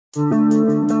Hey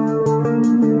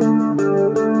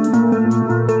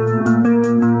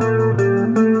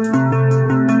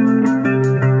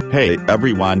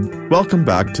everyone, welcome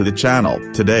back to the channel.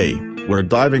 Today, we're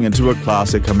diving into a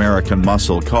classic American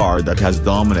muscle car that has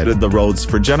dominated the roads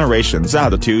for generations at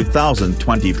the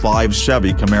 2025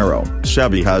 Chevy Camaro.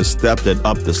 Chevy has stepped it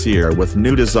up this year with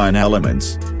new design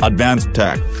elements, advanced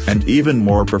tech, and even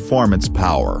more performance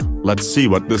power. Let's see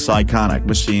what this iconic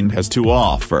machine has to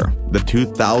offer. The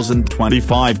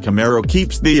 2025 Camaro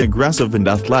keeps the aggressive and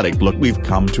athletic look we've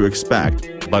come to expect,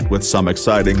 but with some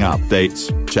exciting updates.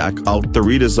 Check out the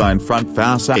redesigned front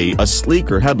fascia,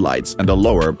 sleeker headlights and a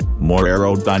lower, more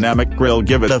aerodynamic grille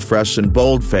give it a fresh and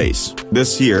bold face.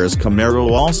 This year's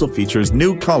Camaro also features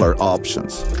new color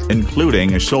options,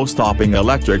 including a show-stopping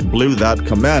electric blue that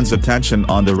commands attention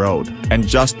on the road. And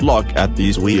just look at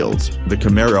these wheels. The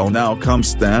Camaro now comes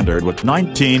standard with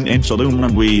 19-inch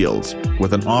aluminum wheels,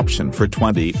 with an option for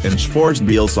 20-inch forged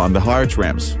wheels on the hard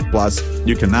trims. Plus,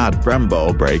 you can add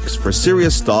Brembo brakes for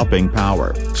serious stopping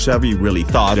power. Chevy really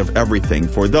thought of everything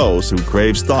for those who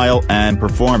crave style and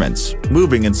performance.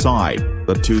 Moving inside,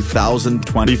 the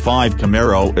 2025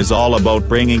 Camaro is all about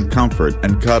bringing comfort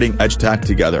and cutting-edge tech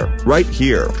together. Right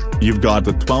here, you've got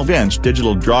the 12-inch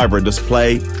digital driver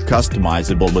display,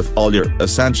 customizable with all your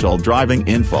essential driving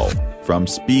info, from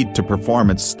speed to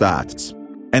performance stats.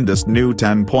 And this new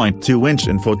 10.2-inch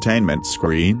infotainment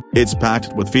screen, it's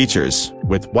packed with features,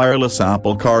 with wireless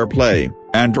Apple CarPlay,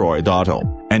 Android Auto,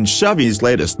 and Chevy's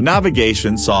latest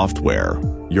navigation software.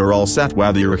 You're all set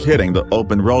whether you're hitting the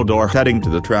open road or heading to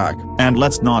the track. And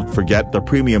let's not forget the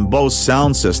premium Bose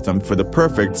sound system for the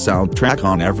perfect soundtrack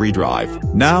on every drive.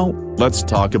 Now, let's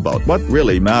talk about what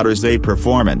really matters: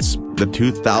 performance. The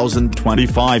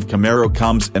 2025 Camaro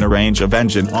comes in a range of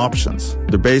engine options.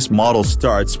 The base model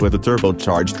starts with a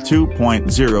turbocharged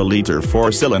 2.0-liter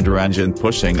four-cylinder engine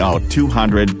pushing out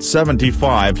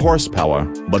 275 horsepower,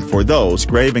 but for those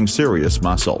craving serious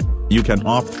muscle, you can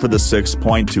opt for the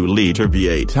 6.2-liter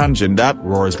V8 engine that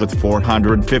roars with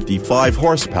 455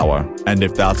 horsepower, and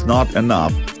if that's not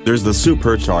enough, there's the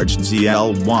supercharged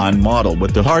ZL1 model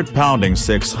with the heart-pounding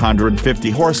 650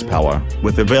 horsepower,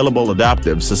 with available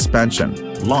adaptive suspension,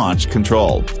 launch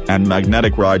control, and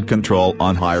magnetic ride control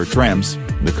on higher trims.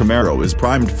 The Camaro is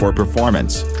primed for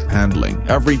performance, handling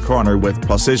every corner with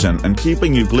precision and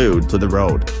keeping you glued to the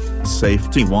road.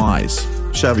 Safety-wise,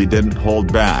 Chevy didn't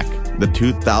hold back. The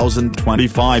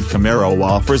 2025 Camaro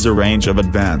offers a range of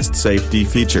advanced safety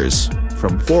features,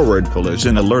 from forward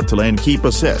collision alert to lane keep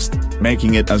assist,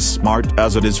 making it as smart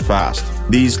as it is fast.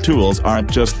 These tools aren't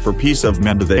just for peace of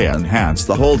mind, they enhance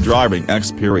the whole driving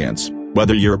experience,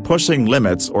 whether you're pushing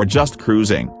limits or just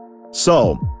cruising.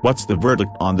 So, what's the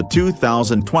verdict on the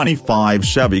 2025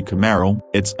 Chevy Camaro?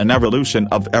 It's an evolution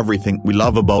of everything we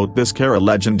love about this car: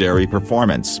 legendary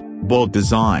performance, bold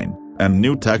design, and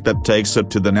new tech that takes it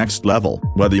to the next level.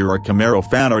 Whether you're a Camaro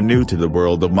fan or new to the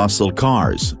world of muscle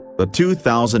cars, the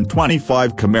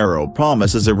 2025 Camaro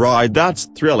promises a ride that's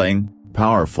thrilling,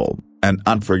 powerful, and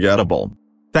unforgettable.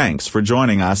 Thanks for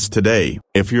joining us today.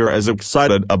 If you're as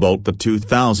excited about the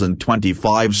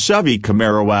 2025 Chevy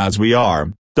Camaro as we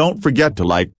are, don't forget to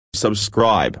like,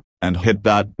 subscribe, and hit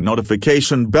that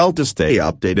notification bell to stay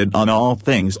updated on all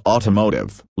things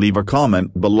automotive. Leave a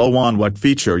comment below on what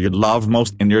feature you'd love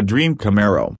most in your dream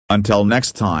Camaro. Until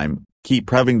next time, keep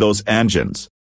revving those engines.